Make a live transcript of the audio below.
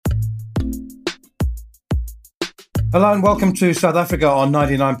Hello and welcome to South Africa on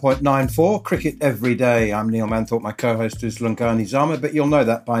 99.94 Cricket Every Day. I'm Neil Manthorpe, my co-host is Lungani Zama, but you'll know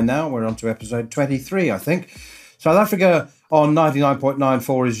that by now. We're on to episode 23, I think. South Africa on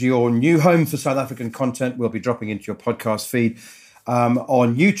 99.94 is your new home for South African content. We'll be dropping into your podcast feed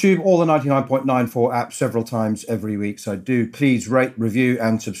on YouTube or the 99.94 app several times every week. So do please rate, review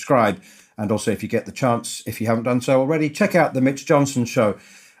and subscribe. And also, if you get the chance, if you haven't done so already, check out the Mitch Johnson Show,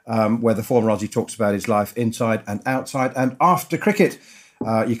 where the former Aussie talks about his life inside and outside and after cricket.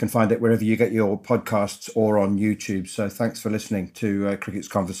 You can find it wherever you get your podcasts or on YouTube. So thanks for listening to Cricket's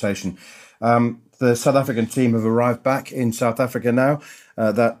Conversation. The South African team have arrived back in South Africa now.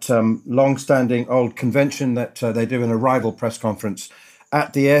 That long-standing old convention that they do an arrival press conference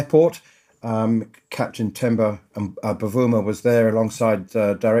at the airport. Captain Temba Bavuma was there alongside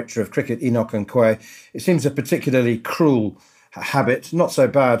Director of Cricket Enoch Nkwe. It seems a particularly cruel habit, not so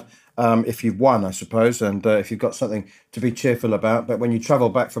bad if you've won, I suppose, and if you've got something to be cheerful about. But when you travel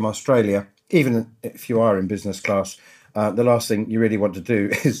back from Australia, even if you are in business class, the last thing you really want to do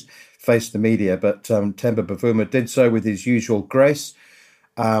is face the media. But Temba Bavuma did so with his usual grace.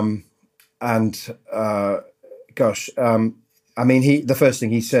 The first thing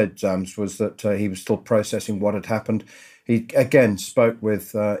he said, James, was that he was still processing what had happened. He again spoke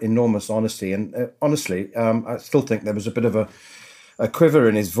with enormous honesty, and honestly, I still think there was a bit of a quiver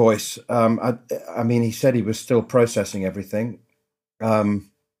in his voice. He said he was still processing everything.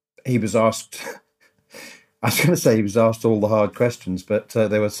 He was asked, I was going to say he was asked all the hard questions, but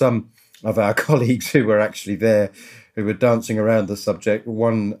there were some of our colleagues who were actually there who were dancing around the subject.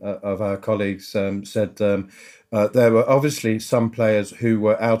 One of our colleagues said there were obviously some players who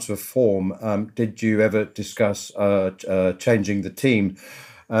were out of form. Did you ever discuss changing the team?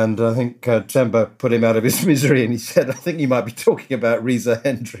 And I think Temba put him out of his misery, and he said, I think you might be talking about Reza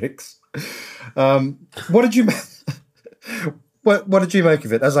Hendricks. What did you what did you make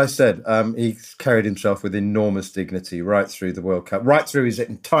of it? As I said, he carried himself with enormous dignity right through the World Cup, right through his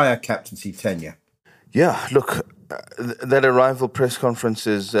entire captaincy tenure. Yeah, look, that arrival press conference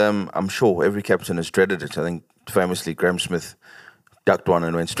is, I'm sure every captain has dreaded it. I think famously Graham Smith ducked one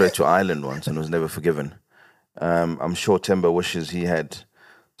and went straight to Ireland once and was never forgiven. I'm sure Temba wishes he had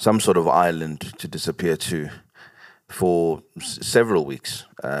some sort of island to disappear to for several weeks,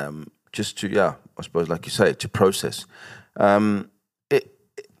 just to, I suppose, like you say, to process.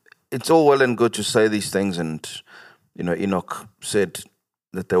 It's all well and good to say these things, and Enoch said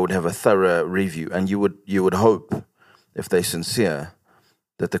that they would have a thorough review, and you would hope, if they're sincere,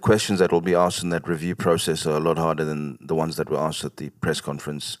 that the questions that will be asked in that review process are a lot harder than the ones that were asked at the press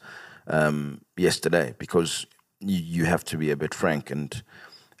conference yesterday, because you have to be a bit frank, and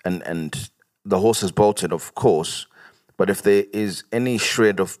the horse has bolted, of course, but if there is any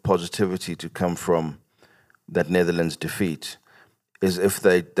shred of positivity to come from that Netherlands defeat, is if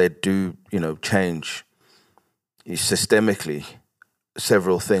they do change systemically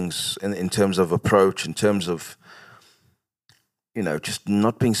several things in terms of approach, in terms of just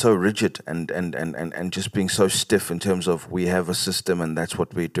not being so rigid and just being so stiff in terms of we have a system and that's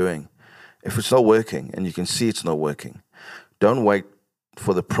what we're doing. If it's not working and you can see it's not working, don't wait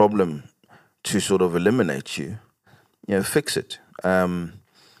for the problem to sort of eliminate you. Fix it.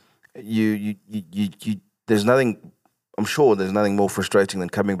 There's nothing. I'm sure there's nothing more frustrating than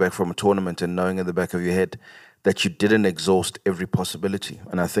coming back from a tournament and knowing in the back of your head that you didn't exhaust every possibility.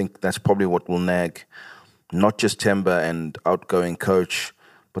 And I think that's probably what will nag not just Temba and outgoing coach,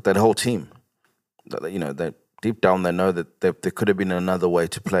 but that whole team. That deep down they know that there could have been another way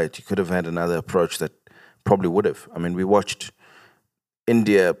to play it. You could have had another approach that probably would have. I mean, we watched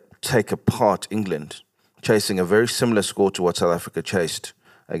India take apart England, chasing a very similar score to what South Africa chased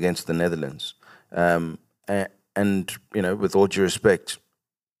against the Netherlands. And with all due respect,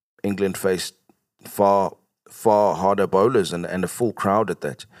 England faced far harder bowlers and a full crowd at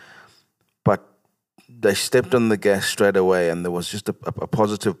that. But they stepped on the gas straight away, and there was just a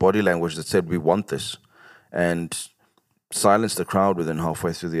positive body language that said, we want this, and silenced the crowd within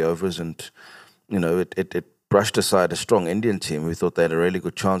halfway through the overs. And, it brushed aside a strong Indian team who thought they had a really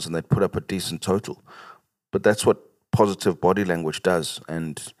good chance and they'd put up a decent total. But that's what positive body language does.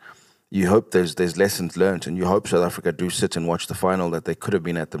 And you hope there's lessons learned, and you hope South Africa do sit and watch the final that they could have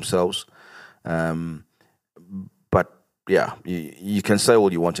been at themselves. But yeah, you can say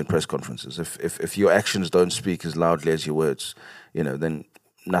all you want in press conferences. If your actions don't speak as loudly as your words, then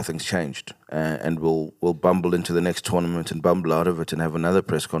nothing's changed. And we'll bumble into the next tournament and bumble out of it and have another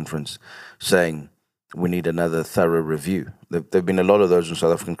press conference saying we need another thorough review. There've been a lot of those in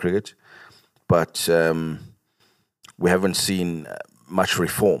South African cricket, but we haven't seen much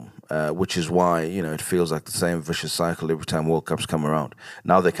reform. which is why, it feels like the same vicious cycle every time World Cups come around.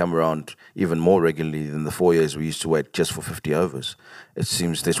 Now they come around even more regularly than the 4 years we used to wait just for 50 overs. It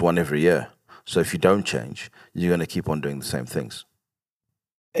seems there's one every year. So if you don't change, you're going to keep on doing the same things.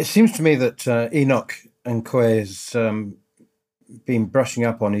 It seems to me that Enoch Nkwe has been brushing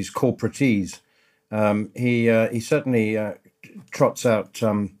up on his corporatese. He certainly trots out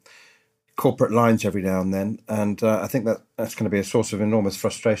corporate lines every now and then, and I think that's going to be a source of enormous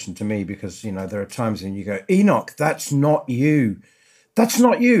frustration to me, because there are times when you go, Enoch, that's not you. That's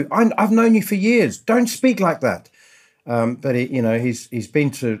not you. I've known you for years. Don't speak like that. But he's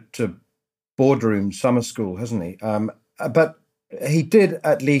been to boardroom summer school, hasn't he? But he did,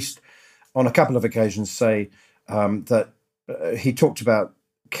 at least on a couple of occasions, say that he talked about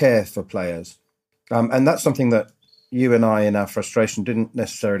care for players. And that's something that you and I, in our frustration, didn't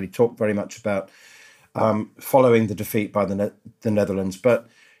necessarily talk very much about following the defeat by the Netherlands. But,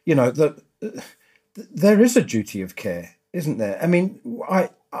 there is a duty of care, isn't there? I mean,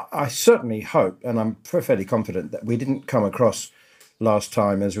 I certainly hope, and I'm fairly confident, that we didn't come across last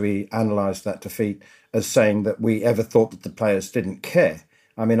time as we analysed that defeat as saying that we ever thought that the players didn't care.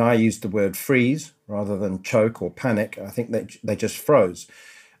 I mean, I used the word freeze rather than choke or panic. I think they just froze.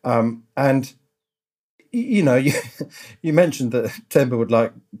 And, you mentioned that Temba would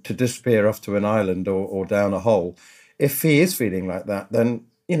like to disappear off to an island or down a hole. If he is feeling like that, then,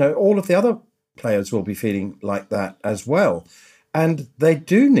 all of the other players will be feeling like that as well. And they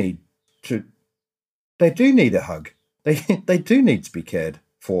do need a hug. They do need to be cared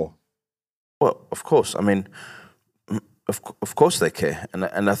for. Well, of course. I mean, of course they care,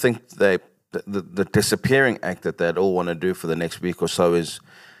 and I think the disappearing act that they'd all want to do for the next week or so is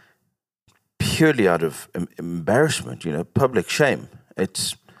purely out of embarrassment. Public shame.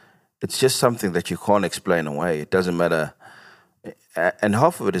 It's just something that you can't explain away. It doesn't matter, and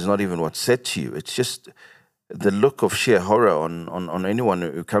half of it is not even what's said to you. It's just the look of sheer horror on anyone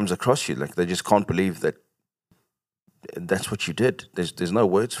who comes across you. Like, they just can't believe that that's what you did. There's no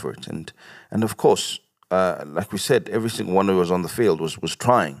words for it. And of course, like we said, every single one who was on the field was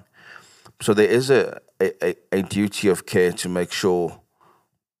trying. So there is a duty of care to make sure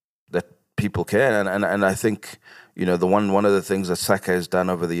that people care. And I think, one of the things that Saka has done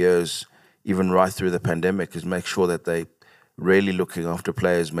over the years, even right through the pandemic, is make sure that they really looking after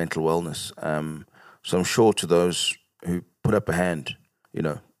players' mental wellness. So I'm sure, to those who put up a hand,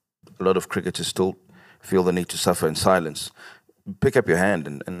 a lot of cricketers still feel the need to suffer in silence. Pick up your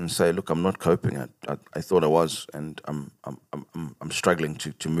hand and say, look, I'm not coping. I thought I was, and I'm struggling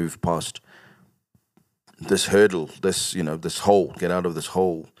to move past this hurdle, this hole, get out of this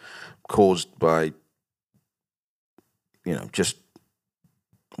hole caused by, just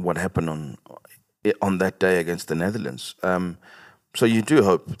what happened on that day against the Netherlands. So you do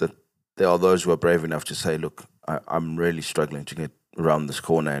hope that there are those who are brave enough to say, look, I'm really struggling to get around this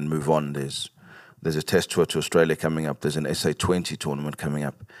corner and move on. There's a test tour to Australia coming up. There's an SA20 tournament coming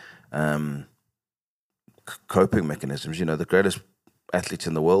up. Coping mechanisms. The greatest athletes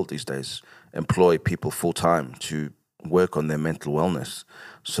in the world these days employ people full time to work on their mental wellness.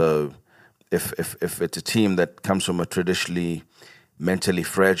 So if it's a team that comes from a traditionally mentally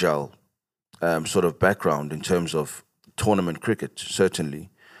fragile sort of background in terms of tournament cricket, certainly,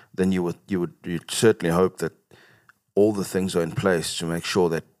 then you'd certainly hope that all the things are in place to make sure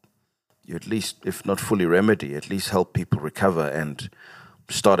that you at least, if not fully remedy, at least help people recover and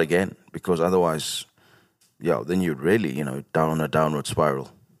start again. Because otherwise, then you'd really, down on a downward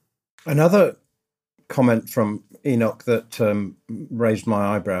spiral. Another comment from Enoch that raised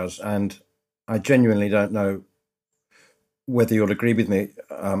my eyebrows, and I genuinely don't know whether you'll agree with me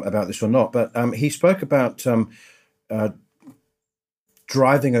about this or not, but he spoke about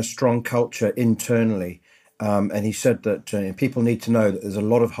driving a strong culture internally. And he said that people need to know that there's a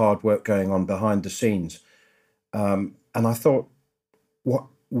lot of hard work going on behind the scenes. And I thought,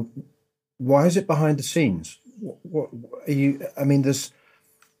 why is it behind the scenes? What are you? I mean, there's,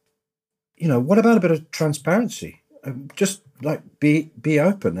 what about a bit of transparency? Just like be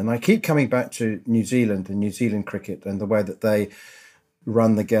open. And I keep coming back to New Zealand and New Zealand cricket and the way that they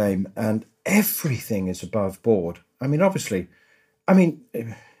run the game, and everything is above board. I mean, obviously,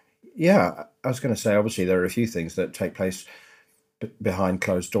 yeah, I was going to say, obviously, there are a few things that take place behind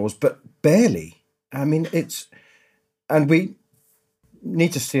closed doors, but barely. I mean, and we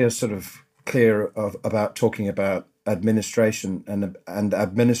need to steer sort of clear about talking about administration and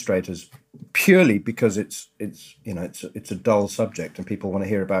administrators purely because it's a dull subject and people want to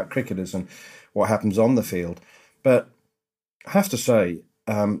hear about cricketers and what happens on the field. But I have to say,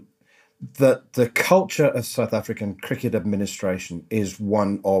 that the culture of South African cricket administration is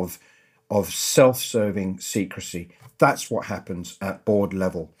one of self-serving secrecy. That's what happens at board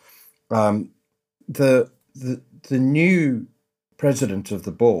level. The new president of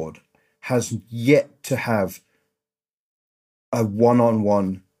the board has yet to have a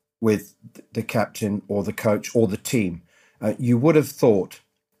one-on-one with the captain or the coach or the team. You would have thought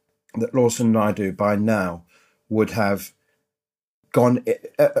that Lawson Naidu by now would have gone,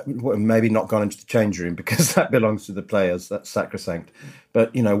 maybe not gone into the change room because that belongs to the players, that's sacrosanct,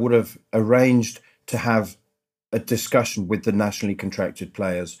 but, would have arranged to have a discussion with the nationally contracted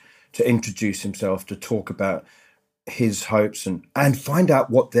players to introduce himself, to talk about his hopes and find out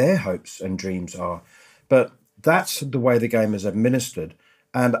what their hopes and dreams are. But that's the way the game is administered.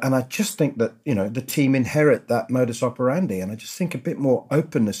 And I just think that, the team inherit that modus operandi. And I just think a bit more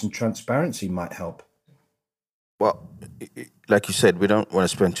openness and transparency might help. Well, like you said, we don't want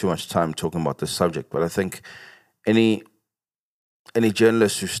to spend too much time talking about this subject, but I think any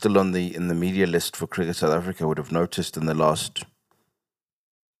journalist who's still in the media list for Cricket South Africa would have noticed in the last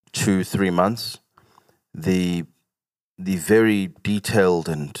 2-3 months the very detailed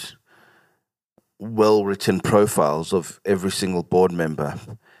and well-written profiles of every single board member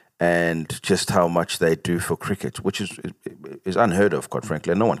and just how much they do for cricket, which is unheard of, quite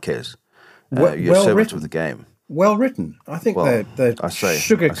frankly. No one cares. You're servants of the game. Well written. I think they're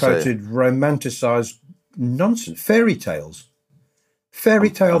sugar-coated, romanticised nonsense, fairy tale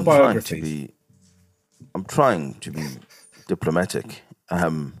biographies. I'm trying to be diplomatic,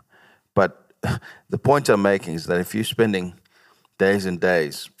 but the point I'm making is that if you're spending days and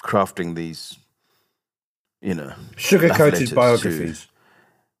days crafting these, sugar-coated biographies,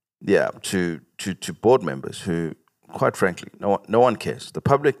 to board members who, quite frankly, no one cares. The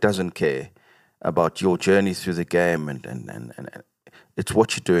public doesn't care about your journey through the game, and it's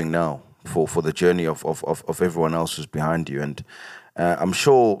what you're doing now for the journey of everyone else who's behind you. And I'm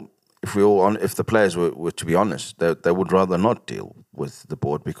sure if the players were to be honest, they would rather not deal with the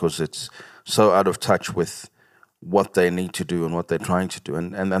board because it's so out of touch with what they need to do and what they're trying to do.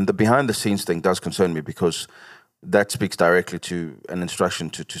 And the behind the scenes thing does concern me because that speaks directly to an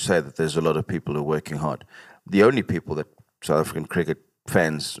instruction to say that there's a lot of people who are working hard. The only people that South African cricket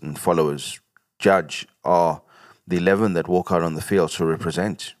fans and followers judge are the 11 that walk out on the field to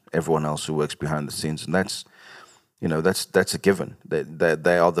represent everyone else who works behind the scenes, and that's a given.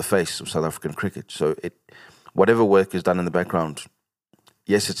 They are the face of South African cricket. So whatever work is done in the background,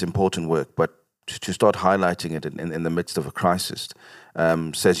 yes, it's important work, but to start highlighting it in the midst of a crisis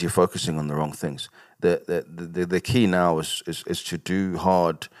says you're focusing on the wrong things. The key now is to do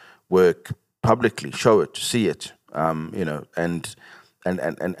hard work publicly, show it, see it, and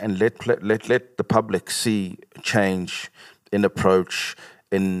let the public see change in approach,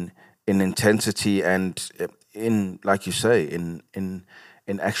 in intensity, and in, like you say, in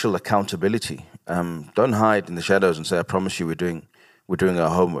actual accountability. Don't hide in the shadows and say, "I promise you, we're doing our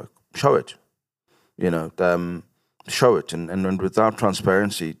homework." Show it, show it, and without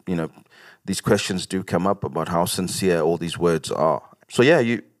transparency, these questions do come up about how sincere all these words are. So yeah,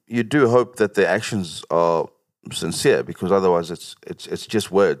 you do hope that the actions are sincere, because otherwise it's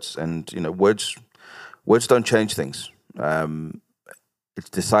just words, and words don't change things. It's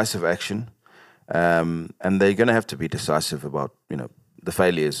decisive action, and they're going to have to be decisive about the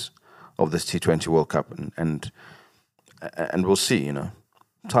failures of this T20 World Cup, and we'll see.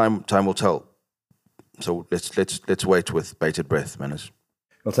 Time will tell. So let's wait with bated breath, Manners.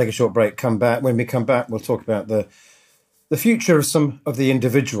 We'll take a short break. Come back. When we come back, we'll talk about the future of some of the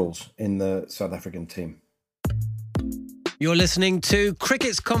individuals in the South African team. You're listening to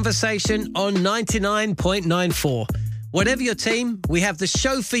Cricket's Conversation on 99.94. Whatever your team, we have the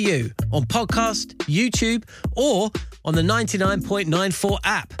show for you on podcast, YouTube, or on the 99.94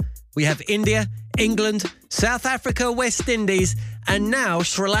 app. We have India, England, South Africa, West Indies, and now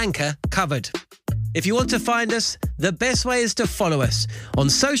Sri Lanka covered. If you want to find us, the best way is to follow us on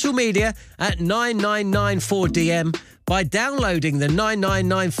social media at 9994DM by downloading the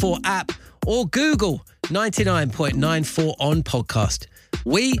 9994 app or Google 99.94 on podcast.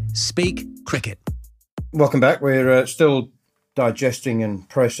 We speak cricket. Welcome back. We're still digesting and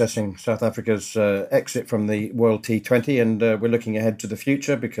processing South Africa's exit from the World T20, and we're looking ahead to the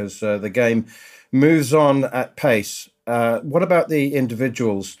future because the game moves on at pace. What about the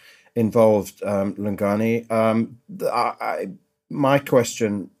individuals involved, Lungani? My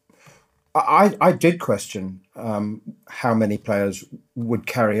question, I did question how many players would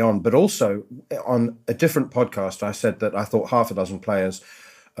carry on, but also on a different podcast, I said that I thought half a dozen players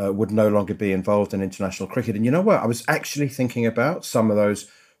would no longer be involved in international cricket. And you know what? I was actually thinking about some of those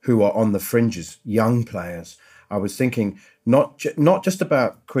who are on the fringes, young players. I was thinking not just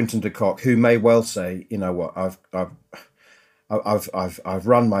about Quinton de Kock, who may well say, you know what, I've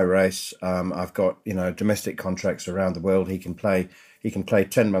run my race. I've got, you know, domestic contracts around the world. He can play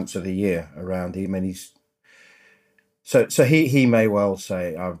 10 months of the year around. I mean, so he may well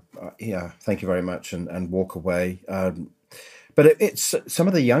say, yeah, thank you very much, and walk away. But it's some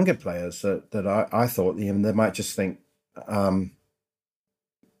of the younger players that I thought, you know, they might just think,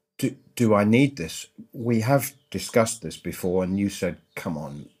 do I need this? We have discussed this before, and you said, come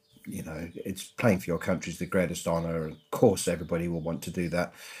on, you know, it's playing for your country is the greatest honour. Of course, everybody will want to do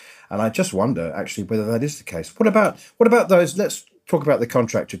that. And I just wonder, actually, whether that is the case. What about those? Let's talk about the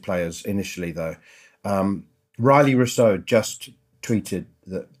contracted players initially, though. Riley Rousseau just tweeted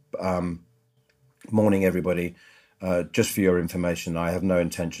that, morning, everybody. Just for your information, I have no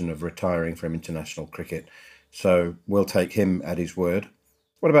intention of retiring from international cricket. So we'll take him at his word.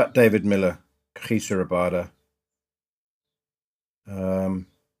 What about David Miller, Kagiso Rabada?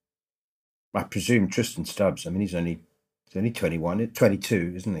 I presume Tristan Stubbs. I mean, he's only 21,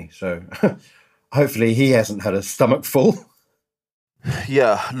 22, isn't he? So hopefully he hasn't had a stomach full.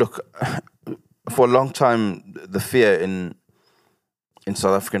 Yeah, look, for a long time, the fear in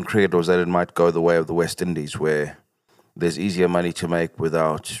South African cricket was that it might go the way of the West Indies, where there's easier money to make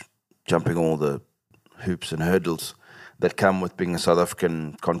without jumping all the hoops and hurdles that come with being a South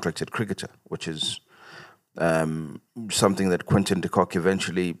African contracted cricketer, which is something that Quinton de Kock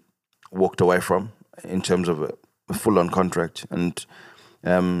eventually walked away from in terms of a full-on contract, and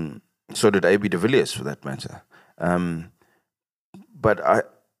so did AB de Villiers, for that matter. But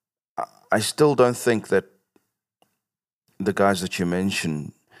I still don't think that the guys that you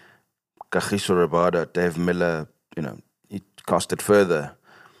mentioned, Kagiso Rabada, Dave Miller, you know, he cast it further,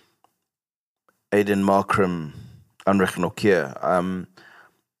 Aiden Markram, Anrich Nokia,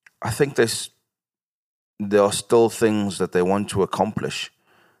 I think there are still things that they want to accomplish.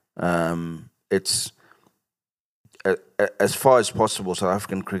 It's as far as possible, South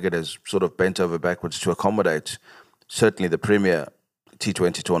African cricket has sort of bent over backwards to accommodate certainly the premier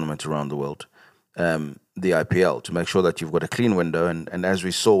T20 tournament around the world, the IPL, to make sure that you've got a clean window. And as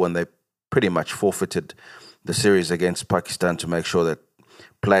we saw when they pretty much forfeited the series against Pakistan, to make sure that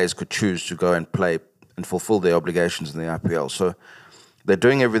players could choose to go and play and fulfill their obligations in the IPL. So they're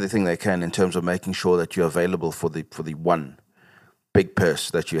doing everything they can in terms of making sure that you're available for the one big purse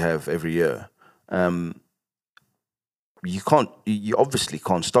that you have every year. You obviously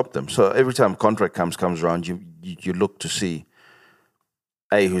can't stop them. So every time a contract comes around, you look to see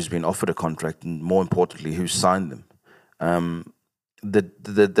who's been offered a contract, and more importantly, who's signed them.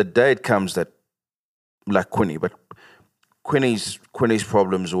 The day it comes that, like Quinny, but Quinny's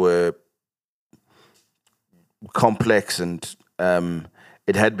problems were complex, and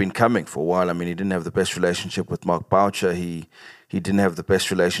it had been coming for a while. I mean, he didn't have the best relationship with Mark Boucher. He didn't have the best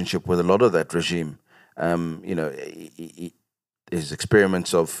relationship with a lot of that regime. You know, his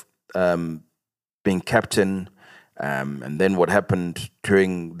experiments of being captain, and then what happened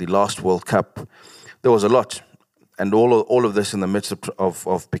during the last World Cup, there was a lot, and all of this in the midst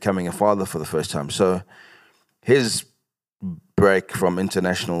of becoming a father for the first time. So his break from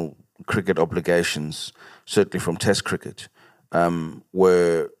international cricket obligations, certainly from Test cricket,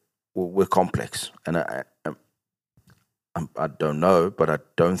 were complex, and I don't know, but I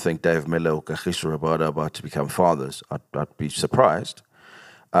don't think Dave Miller or Kagiso Rabada are about to become fathers. I'd be surprised.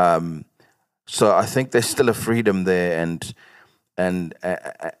 So I think there's still a freedom there, and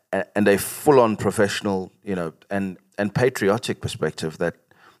a full-on professional, you know, and patriotic perspective that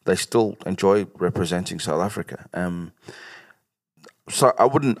they still enjoy representing South Africa. So I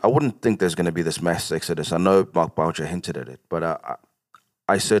wouldn't think there's going to be this mass exodus. I know Mark Boucher hinted at it, but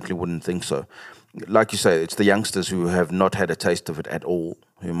I certainly wouldn't think so. Like you say, it's the youngsters who have not had a taste of it at all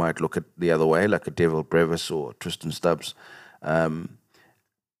who might look at the other way, like a Devil Brevis or Tristan Stubbs.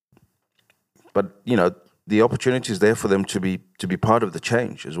 But you know, the opportunity is there for them to be part of the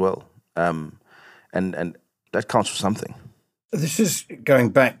change as well, and that counts for something. This is going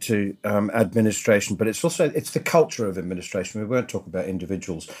back to administration, but it's the culture of administration. We won't talk about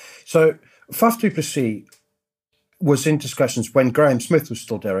individuals. So Faf du Plessis was in discussions when Graham Smith was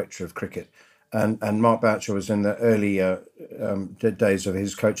still director of cricket, and Mark Boucher was in the early days of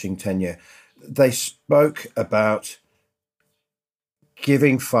his coaching tenure. They spoke about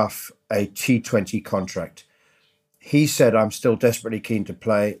giving Faf a T20 contract. He said, I'm still desperately keen to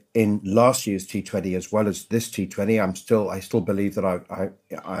play in last year's T20 as well as this T20. I still believe that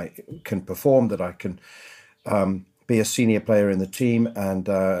I can perform, that I can be a senior player in the team. And,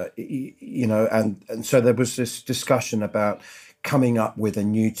 you know, and so there was this discussion about coming up with a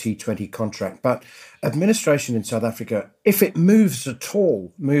new T20 contract. But administration in South Africa, if it moves at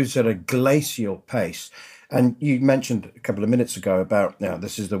all, moves at a glacial pace. And you mentioned a couple of minutes ago about,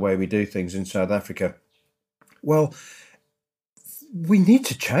 this is the way we do things in South Africa. Well, we need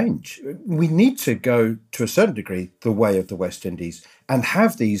to change. We need to go, to a certain degree, the way of the West Indies and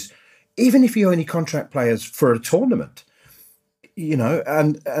have these, even if you only contract players for a tournament,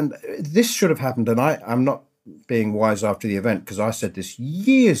 and this should have happened. And I'm not being wise after the event, because I said this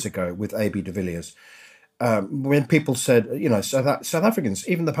years ago with AB de Villiers, when people said, South Africans,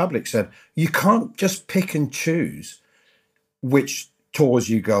 even the public said, you can't just pick and choose which tours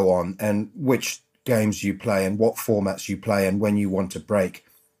you go on and which games you play and what formats you play and when you want to break.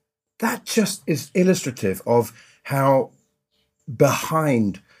 That just is illustrative of how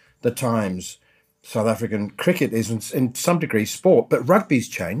behind the times South African cricket is in some degree sport, but rugby's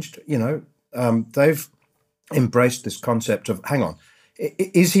changed. They've embraced this concept of, hang on,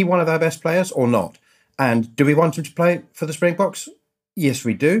 is he one of our best players or not? And do we want him to play for the Springboks? Yes,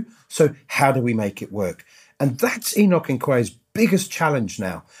 we do. So how do we make it work? And that's Enoch Nkwe's biggest challenge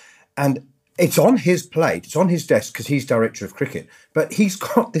now. And it's on his plate, it's on his desk because he's director of cricket. But he's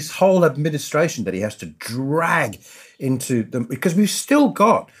got this whole administration that he has to drag into them, because we've still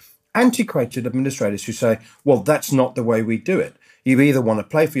got antiquated administrators who say, well, that's not the way we do it. You either want to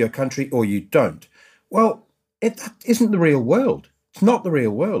play for your country or you don't. Well, that isn't the real world. It's not the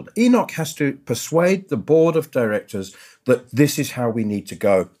real world. Enoch has to persuade the board of directors that this is how we need to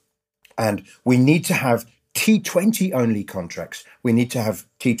go. And we need to have T20 only contracts. We need to have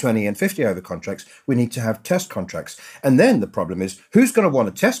T20 and 50 over contracts. We need to have test contracts. And then the problem is, who's going to want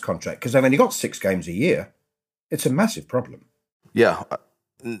a test contract? Because they've only got 6 games a year. It's a massive problem. Yeah.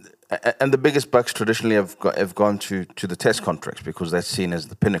 And the biggest bucks traditionally have gone to the test contracts, because that's seen as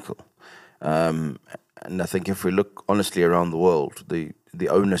the pinnacle. And I think if we look honestly around the world, the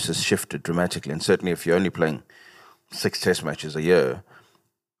onus has shifted dramatically. And certainly if you're only playing 6 test matches a year,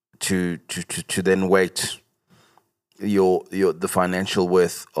 to then weight the financial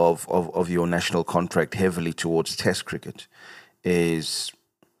worth of your national contract heavily towards test cricket is,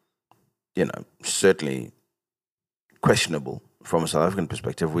 certainly questionable from a South African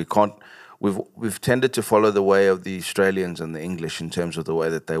perspective. We've tended to follow the way of the Australians and the English in terms of the way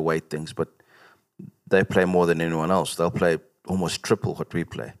that they weight things, but they play more than anyone else. They'll play almost triple what we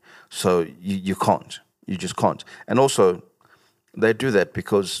play. So you can't. You just can't. And also, they do that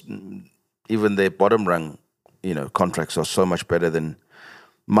because even their bottom rung, contracts are so much better than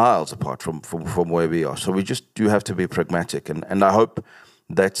miles apart from where we are. So we just do have to be pragmatic. And I hope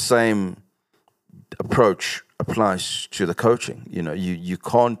that same approach applies to the coaching. You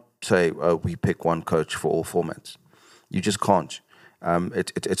can't say, we pick one coach for all formats. You just can't.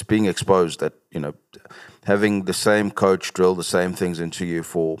 It's being exposed that, having the same coach drill the same things into you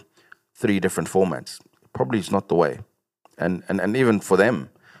for 3 different formats probably is not the way. And even for them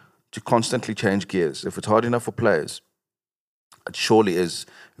to constantly change gears, if it's hard enough for players, it surely is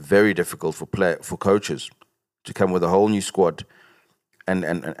very difficult for coaches to come with a whole new squad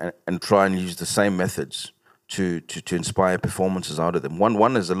and try and use the same methods to inspire performances out of them.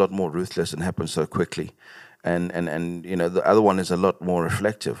 One is a lot more ruthless and happens so quickly. And the other one is a lot more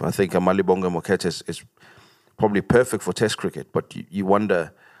reflective. I think Malibonga Mokete is probably perfect for test cricket, but you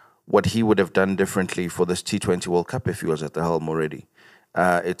wonder what he would have done differently for this T20 World Cup if he was at the helm already.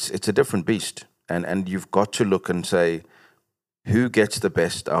 It's a different beast, and you've got to look and say, who gets the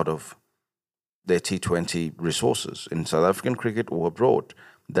best out of their T20 resources in South African cricket or abroad?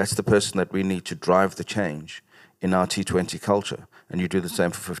 That's the person that we need to drive the change in our T20 culture. And you do the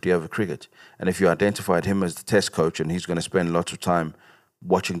same for 50 over cricket. And if you identified him as the test coach and he's going to spend lots of time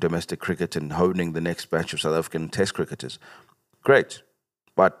watching domestic cricket and honing the next batch of South African test cricketers, great.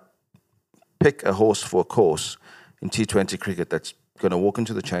 But pick a horse for a course in T20 cricket that's going to walk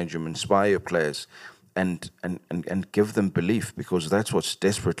into the change room, inspire your players, and give them belief, because that's what's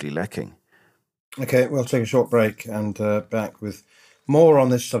desperately lacking. Okay, we'll take a short break and back with more on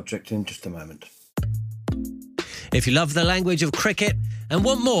this subject in just a moment. If you love the language of cricket and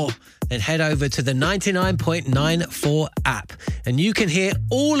want more, then head over to the 99.94 app and you can hear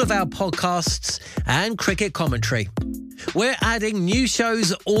all of our podcasts and cricket commentary. We're adding new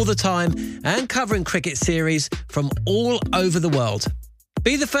shows all the time and covering cricket series from all over the world.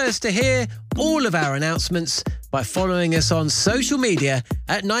 Be the first to hear all of our announcements by following us on social media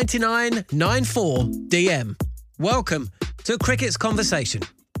at 9994DM. Welcome to Cricket's Conversation.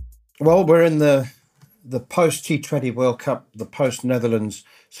 Well, we're in the post-T20 World Cup, the post-Netherlands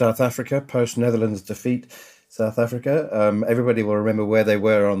South Africa, post-Netherlands defeat South Africa. Everybody will remember where they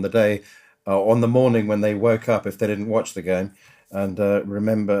were on the day on the morning when they woke up if they didn't watch the game and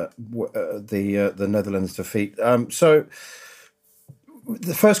remember the Netherlands defeat. So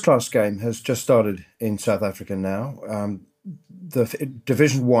the first class game has just started in South Africa now. The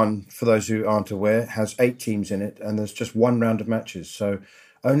Division 1, for those who aren't aware, has 8 teams in it, and there's just one round of matches. So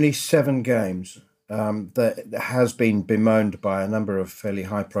only 7 games. That has been bemoaned by a number of fairly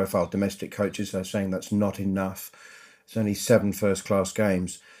high-profile domestic coaches. They're saying that's not enough. It's only 7 first-class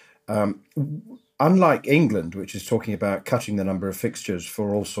games. Unlike England, which is talking about cutting the number of fixtures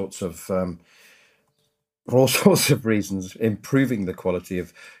for all sorts of reasons, improving the quality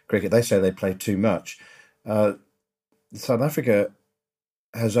of cricket. They say they play too much. South Africa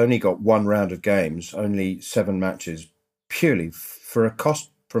has only got 1 round of games, only 7 matches, purely from a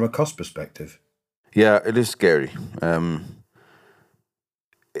cost perspective. Yeah, it is scary.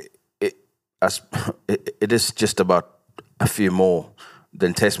 It is just about a few more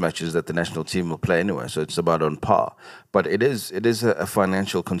than test matches that the national team will play anyway, so it's about on par. But it is a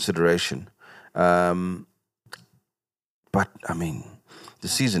financial consideration. But I mean, the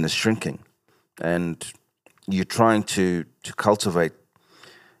season is shrinking, and you're trying to cultivate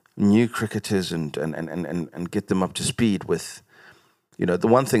new cricketers and get them up to speed with. The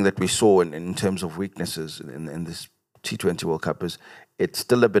one thing that we saw in terms of weaknesses in this T20 World Cup is it's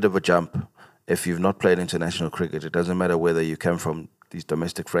still a bit of a jump if you've not played international cricket. It doesn't matter whether you come from these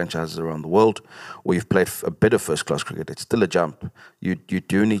domestic franchises around the world or you've played a bit of first-class cricket. It's still a jump. You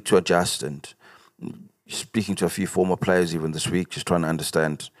do need to adjust, and speaking to a few former players even this week, just trying to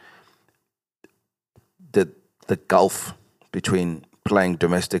understand the gulf between playing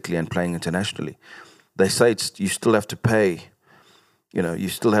domestically and playing internationally. They say you still have to pay. You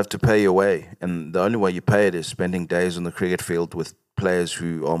still have to pay your way, and the only way you pay it is spending days on the cricket field with players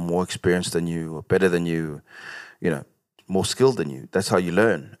who are more experienced than you, or better than you, more skilled than you. That's how you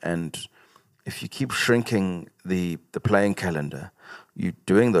learn. And if you keep shrinking the playing calendar, you're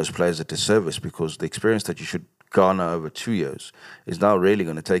doing those players a disservice, because the experience that you should garner over 2 years is now really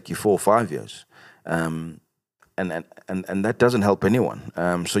going to take you 4 or 5 years, and that doesn't help anyone.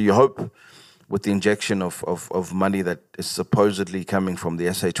 So you hope, with the injection of money that is supposedly coming from the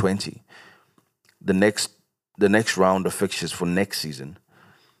SA20, the next round of fixtures for next season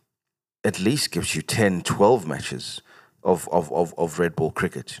at least gives you 10, 12 matches of red ball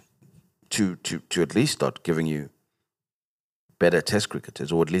cricket to at least start giving you better test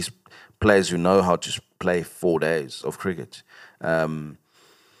cricketers, or at least players who know how to play 4 days of cricket.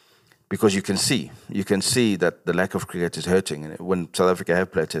 Because you can see that the lack of cricket is hurting. And when South Africa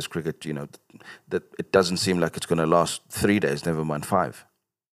have played test cricket, that it doesn't seem like it's going to last 3 days, never mind 5.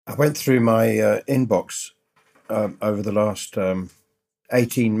 I went through my inbox over the last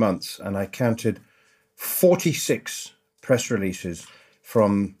 18 months, and I counted 46 press releases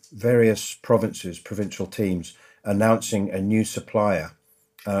from various provincial teams announcing a new supplier.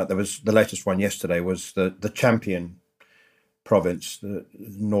 There was the latest one yesterday was the champion province, the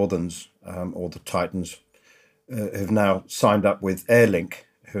Northerns, or the Titans, have now signed up with Airlink,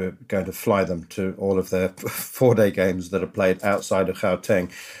 who are going to fly them to all of their 4-day games that are played outside of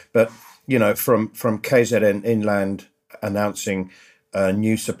Gauteng. But, from KZN Inland announcing a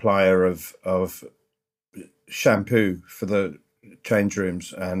new supplier of shampoo for the change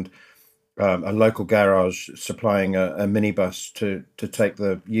rooms, and a local garage supplying a minibus to take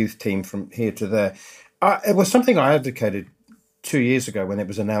the youth team from here to there. It was something I advocated 2 years ago when it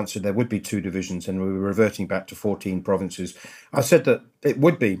was announced that there would be 2 divisions and we were reverting back to 14 provinces. I said that it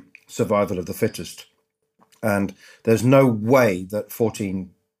would be survival of the fittest, and there's no way that 14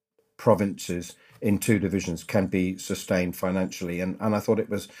 provinces in 2 divisions can be sustained financially. And I thought it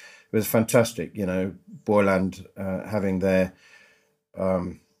was fantastic, Boland having their,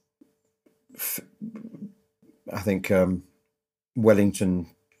 Wellington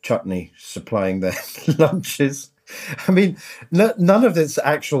chutney supplying their lunches. I mean, none of it's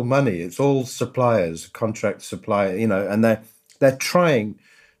actual money. It's all suppliers, contract supplier, and they're trying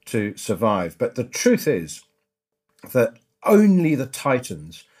to survive. But the truth is that only the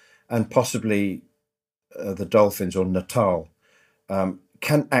Titans and possibly the Dolphins or Natal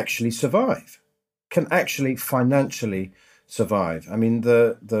can actually survive, can actually financially survive. I mean,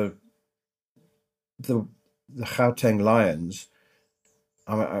 the Gauteng Lions,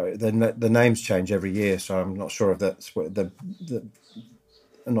 the names change every year, so I'm not sure if that's what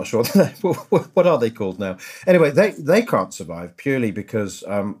I'm not sure what are they called now. Anyway, they can't survive purely because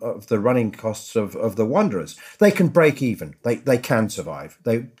of the running costs of the Wanderers. They can break even. They can survive.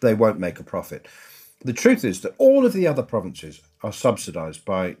 They won't make a profit. The truth is that all of the other provinces are subsidised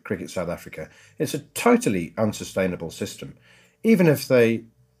by Cricket South Africa. It's a totally unsustainable system. Even if they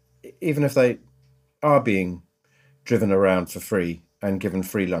even if they are being driven around for free and given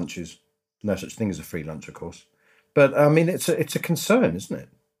free lunches, no such thing as a free lunch, of course. But I mean, it's a concern, isn't it?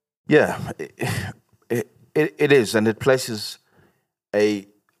 Yeah, it is, and it places a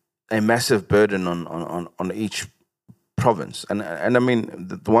massive burden on each province, and I mean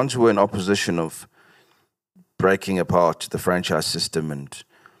the ones who were in opposition of breaking apart the franchise system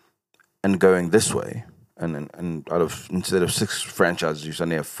and going this way, and instead of 6 franchises, you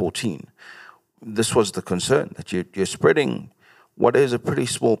only have 14. This was the concern, that you're spreading what is a pretty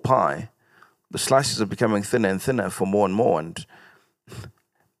small pie. The slices are becoming thinner and thinner for more and more, and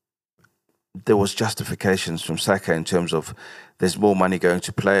there was justifications from Saka in terms of there's more money going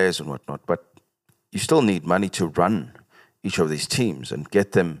to players and whatnot, but you still need money to run each of these teams and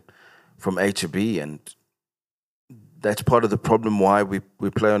get them from A to B, and that's part of the problem why we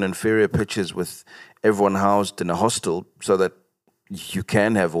play on inferior pitches with everyone housed in a hostel, so that you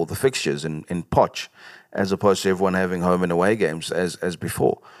can have all the fixtures in Poch, as opposed to everyone having home and away games as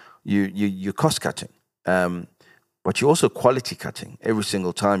before. You're cost cutting, but you're also quality cutting every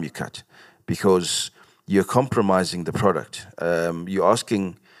single time you cut, because you're compromising the product. You're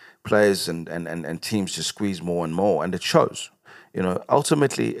asking players and teams to squeeze more and more, and it shows.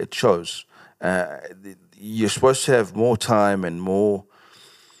 Ultimately it shows. You're supposed to have more time and more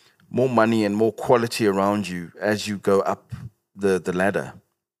money and more quality around you as you go up the ladder,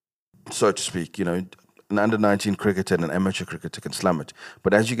 so to speak. An under-19 cricketer and an amateur cricketer can slum it,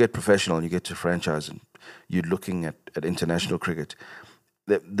 but as you get professional and you get to franchise and you're looking at international cricket,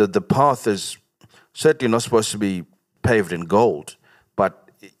 the path is certainly not supposed to be paved in gold,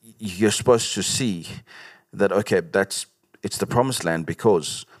 but you're supposed to see that, okay, it's the promised land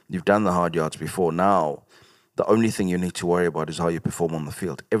because you've done the hard yards before. Now, the only thing you need to worry about is how you perform on the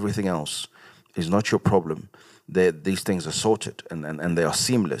field. Everything else is not your problem. These things are sorted and they are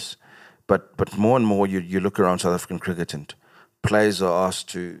seamless. But more and more you look around South African cricket and players are asked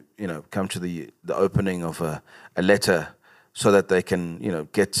to come to the opening of a letter so that they can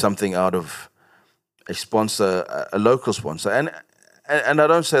get something out of a sponsor, a local sponsor. And I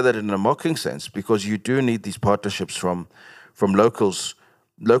don't say that in a mocking sense, because you do need these partnerships from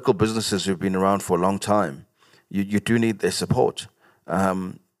local businesses who've been around for a long time. You do need their support.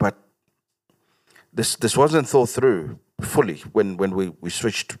 But this wasn't thought through fully when we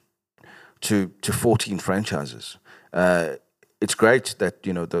switched to 14 franchises. It's great that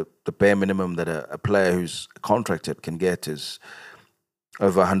the bare minimum that a player who's contracted can get is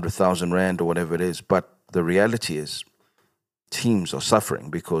over 100,000 rand or whatever it is. But the reality is, teams are suffering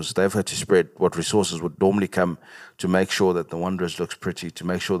because they've had to spread what resources would normally come to make sure that the Wanderers looks pretty, to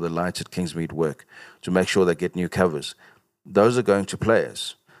make sure the lights at Kingsmead work, to make sure they get new covers. Those are going to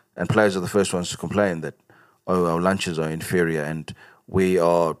players, and players are the first ones to complain that, our lunches are inferior and we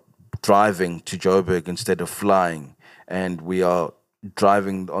are driving to Joburg instead of flying, and we are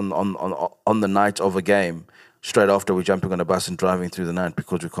driving on the night of a game straight after we're jumping on a bus and driving through the night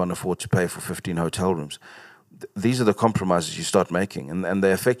because we can't afford to pay for 15 hotel rooms. These are the compromises you start making, and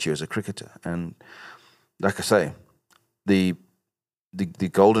they affect you as a cricketer. And like I say, the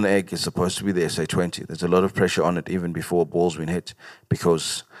golden egg is supposed to be the SA20. There's a lot of pressure on it even before a ball's been hit,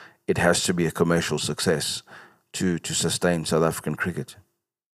 because it has to be a commercial success to sustain South African cricket.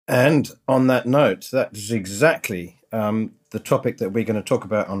 And on that note, that is exactly the topic that we're going to talk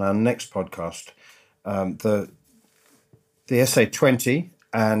about on our next podcast, the SA20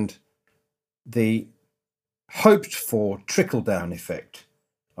 and the hoped-for trickle-down effect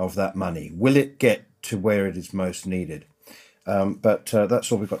of that money. Will it get to where it is most needed? But that's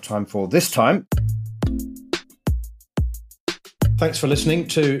all we've got time for this time. Thanks for listening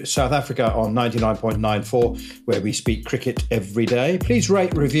to South Africa on 99.94, where we speak cricket every day. Please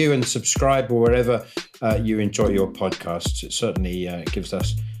rate, review and subscribe wherever you enjoy your podcasts. It certainly gives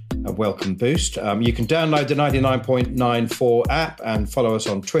us a welcome boost. You can download the 99.94 app and follow us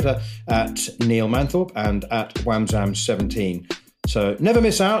on Twitter at Neil Manthorpe and at Wamzam17. So never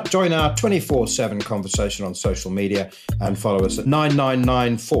miss out. Join our 24/7 conversation on social media and follow us at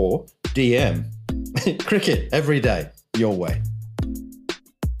 9994 DM. Cricket every day, your way.